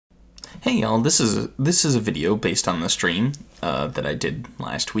Hey y'all, this is a video based on the stream that I did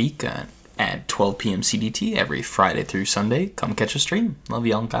last week at 12 p.m. CDT every Friday through Sunday. Come catch a stream. Love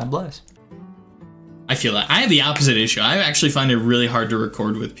y'all and God bless. I feel that. I have the opposite issue. I actually find it really hard to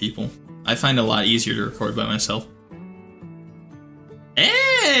record with people. I find it a lot easier to record by myself.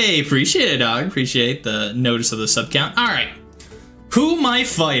 Hey, appreciate it, dog. Appreciate the notice of the sub count. All right, who am I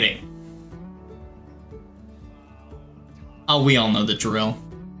fighting? Oh, we all know the drill.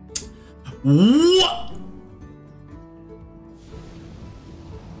 What?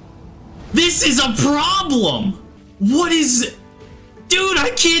 This is a problem! What is... Dude, I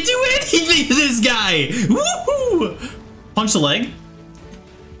can't do anything to this guy! Woohoo! Punch the leg.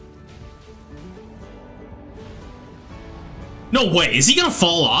 No way, is he gonna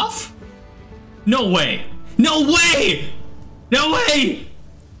fall off? No way! No way! No way!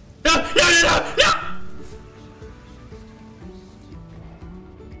 No, no, no, no, no!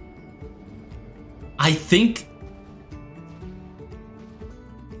 I think...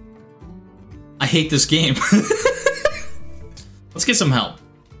 I hate this game. Let's get some help.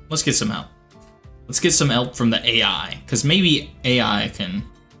 Let's get some help. Let's get some help from the AI, because maybe AI can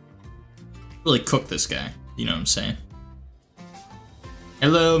really cook this guy. You know what I'm saying?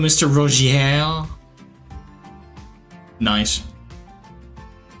 Hello, Mr. Rogier. Nice.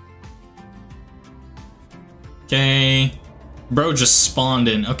 Okay. Bro just spawned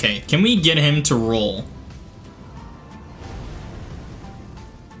in. Okay, can we get him to roll?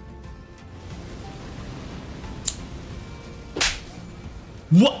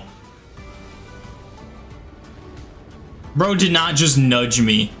 What? Bro did not just nudge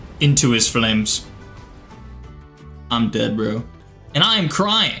me into his flames. I'm dead, bro. And I am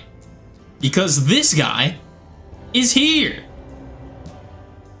crying. Because this guy is here.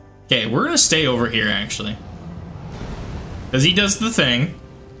 Okay, we're gonna stay over here, actually. Because he does the thing.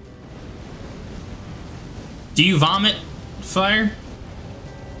 Do you vomit fire?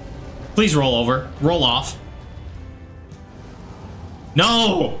 Please roll over. Roll off.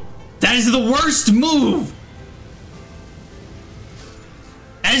 No! That is the worst move!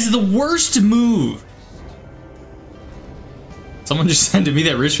 That is the worst move! Someone just said to me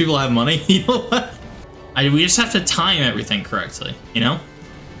that rich people have money. You know what? We just have to time everything correctly, you know?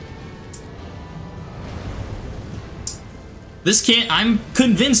 This can't... I'm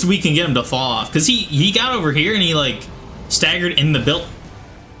convinced we can get him to fall off. Because he got over here and he, like, staggered in the build.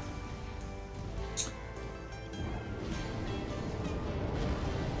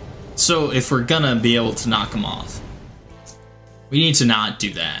 So, if we're gonna be able to knock him off, we need to not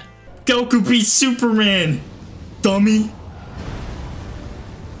do that. Goku beats Superman! Dummy!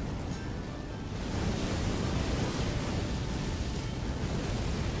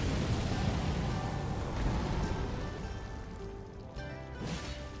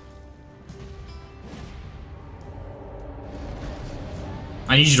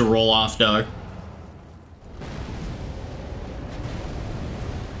 I need you to roll off, dog.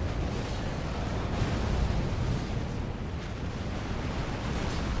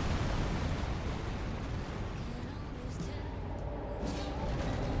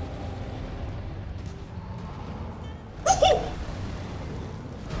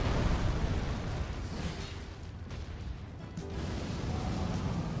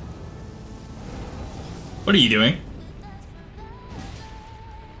 What are you doing?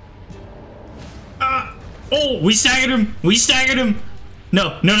 Oh, we staggered him! We staggered him!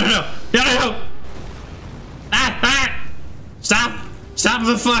 No, no, no, no! No, no, no! Ah, ah! Stop! Stop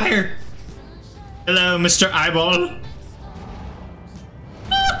the fire! Hello, Mr. Eyeball.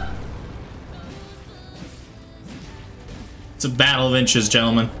 Ah. It's a battle of inches,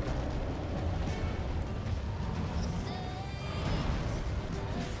 gentlemen.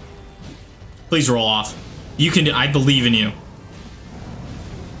 Please roll off. You can do- I believe in you.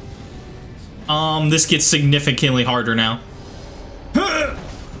 This gets significantly harder now.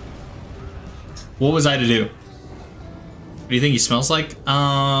 What was I to do? What do you think he smells like?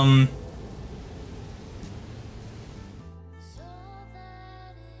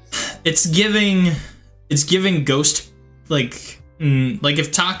 It's giving ghost, like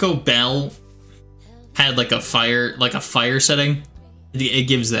if Taco Bell had like a fire setting, it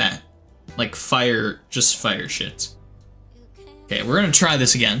gives that. Like just fire shit. Okay, we're gonna try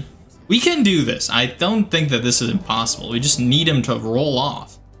this again. We can do this. I don't think that this is impossible. We just need him to roll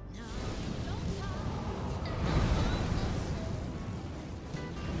off.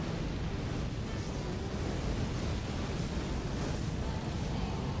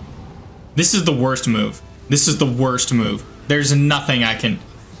 This is the worst move. This is the worst move. There's nothing I can...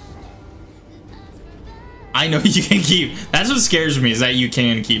 I know you can keep. That's what scares me, is that you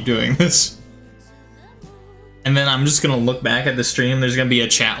can keep doing this. And then I'm just gonna look back at the stream. There's gonna be a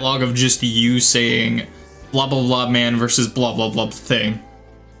chat log of just you saying blah blah blah man versus blah blah blah thing.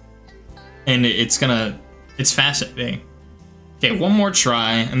 And it's fascinating. Okay, one more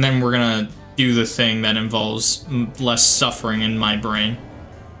try, and then we're gonna do the thing that involves less suffering in my brain.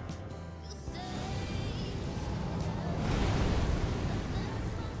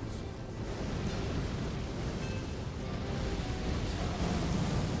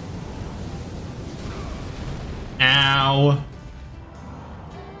 Ow.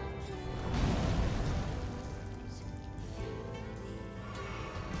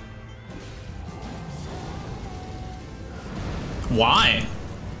 Why?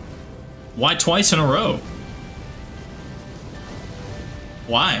 Why twice in a row?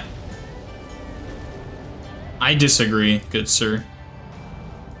 Why? I disagree, good sir.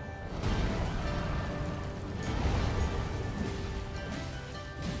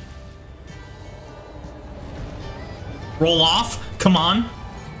 Roll off? Come on.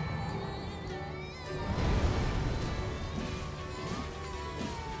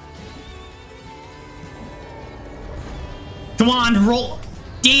 Come on, roll.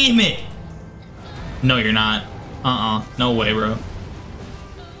 Damn it. No, you're not. No way, bro.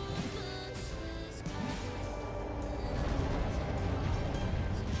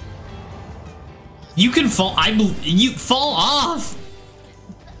 You can fall. You fall off.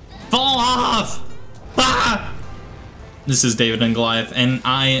 Fall off. Ah! This is David and Goliath, and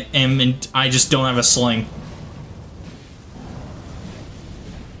I just don't have a sling.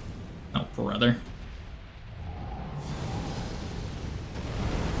 Oh, brother.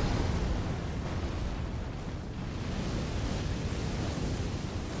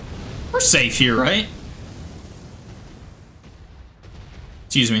 We're safe here, right?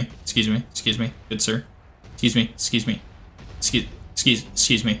 Excuse me, excuse me, excuse me, good sir. Excuse me, excuse me. Excuse me,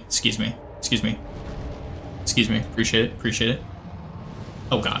 excuse me, excuse me. Excuse me, appreciate it, appreciate it.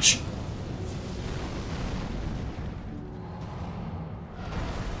 Oh gosh.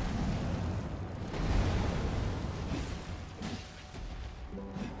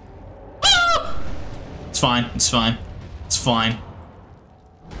 Ah! It's fine, it's fine, it's fine.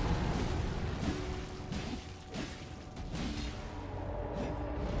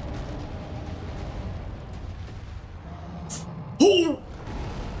 Oh!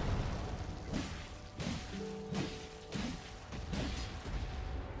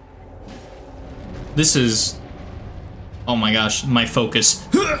 This is... Oh my gosh, my focus.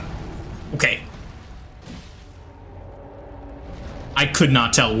 Okay. I could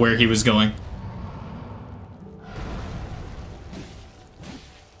not tell where he was going.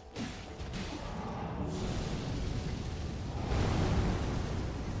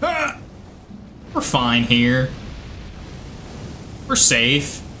 We're fine here. We're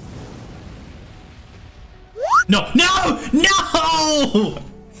safe. No, no, no!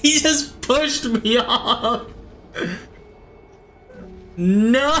 He just pushed me off.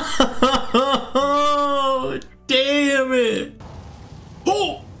 No! Damn it!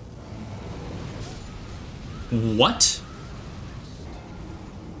 Oh! What?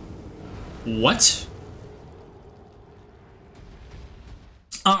 What?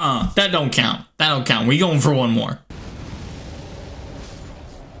 That don't count. That don't count. We going for one more.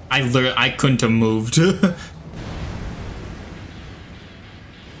 I couldn't have moved. And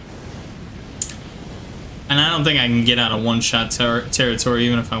I don't think I can get out of one-shot territory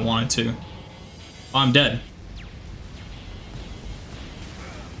even if I wanted to. Oh, I'm dead.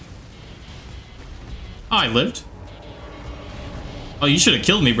 Oh, I lived? Oh, you should have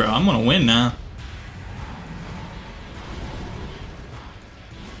killed me, bro. I'm gonna win now.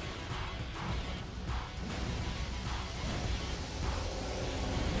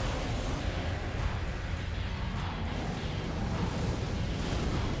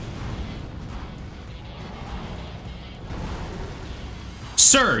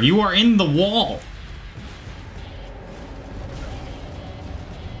 Sir, you are in the wall.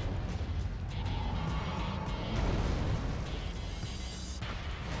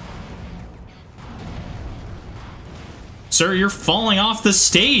 Sir, you're falling off the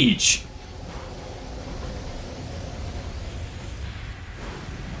stage.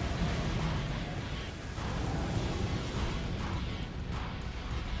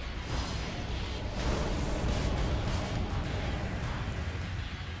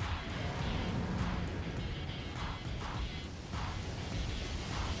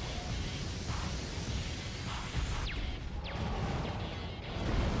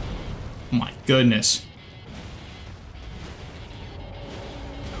 My goodness.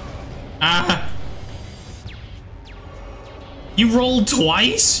 Ah! You rolled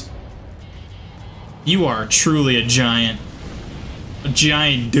twice? You are truly a giant. A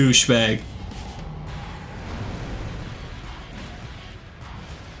giant douchebag.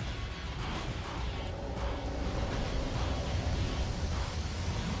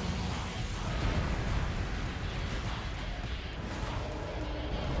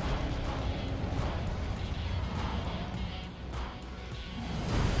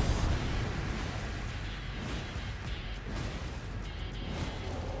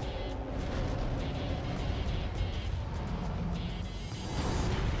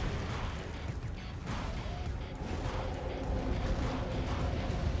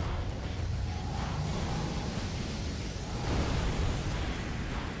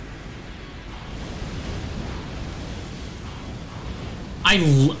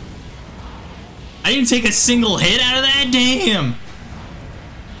 I didn't take a single hit out of that? Damn!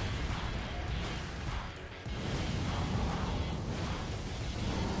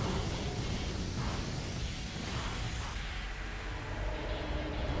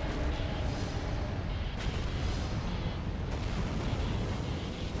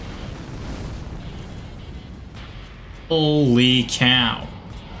 Holy cow.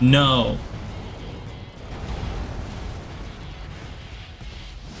 No.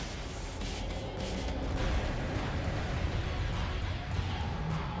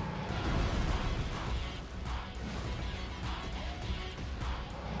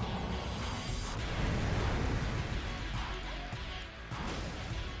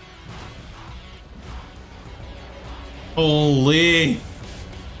 Holy.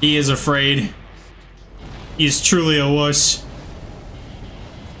 He is afraid. He is truly a wuss.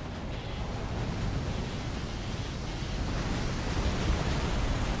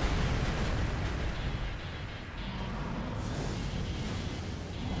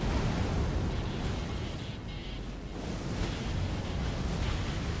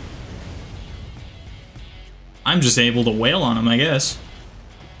 I'm just able to wail on him, I guess.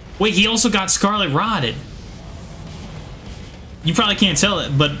 Wait, he also got Scarlet Rotted. You probably can't tell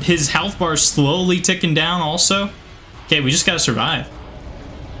it, but his health bar is slowly ticking down also. Okay, we just gotta survive.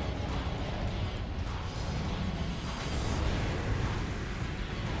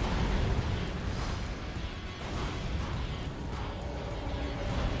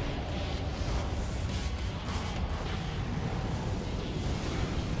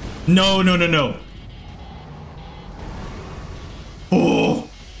 No, no, no, no. Oh.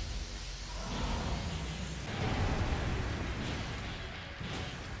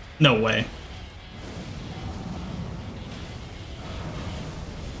 No way.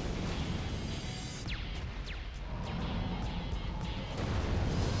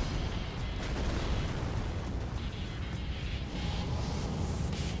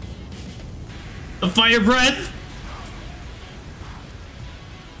 The fire breath.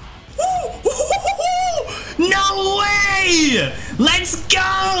 No way! Let's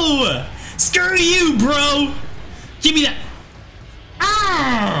go! Screw you, bro! Give me that.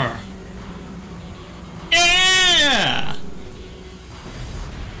 Ah! Yeah!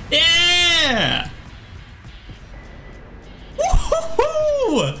 Yeah!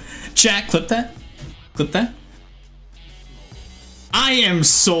 Woohoo! Jack, clip that. Clip that. I am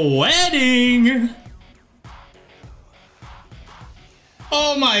sweating!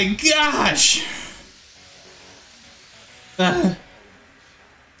 Oh my gosh!